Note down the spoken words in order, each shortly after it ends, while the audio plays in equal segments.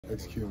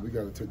executing. We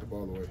got to take the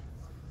ball away.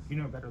 You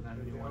know better than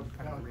anyone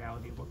kind of the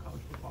reality of what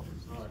college football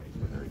is these days,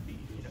 whether it be,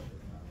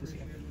 the CFP,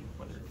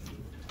 whether it be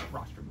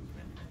roster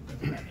movement,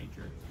 things of that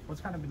nature. What's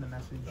kind of been the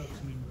message,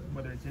 I mean,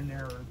 whether it's in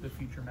there or the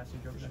future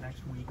message over the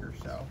next week or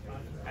so,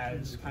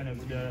 as kind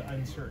of the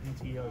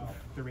uncertainty of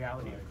the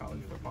reality of college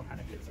football kind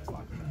of hits its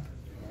locker room?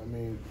 I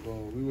mean, well,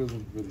 we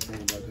wasn't really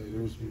thinking about that.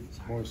 It was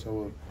more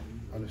so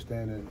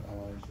understanding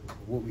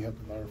what we have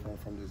to learn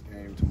from this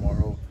game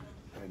tomorrow,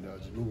 and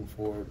just moving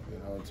forward,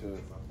 to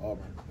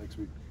Auburn next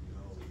week.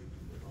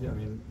 Yeah, I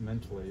mean,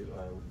 mentally,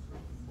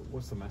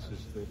 what's the message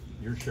that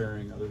you're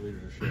sharing, other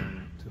leaders are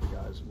sharing to the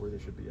guys where they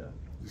should be at?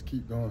 Just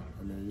keep going.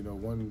 I mean,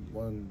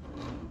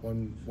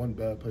 one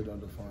bad play don't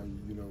define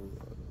you.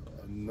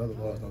 Another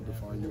loss don't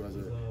define you as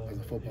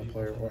a football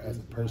player or as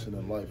a person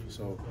in life.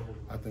 So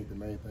I think the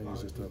main thing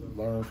is just to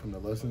learn from the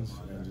lessons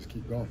and just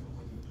keep going.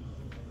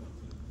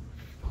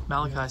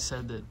 Malachi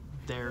said that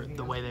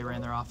the way they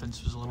ran their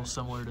offense was a little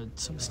similar to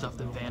some stuff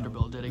that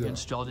Vanderbilt did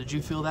against y'all. Did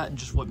you feel that, and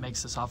just what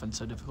makes this offense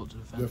so difficult to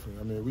defend? Different.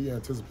 I mean, we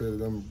anticipated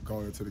them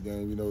going into the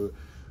game,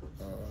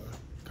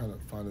 kind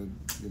of finding,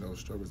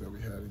 struggles that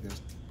we had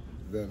against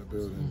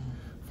Vanderbilt and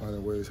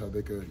finding ways how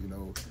they could,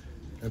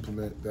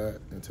 implement that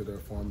into their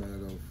format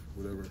of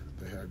whatever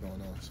they had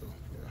going on. So,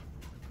 yeah.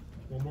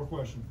 One more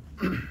question.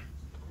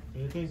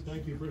 Anything?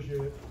 Thank you.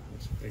 Appreciate it.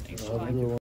 Thank you.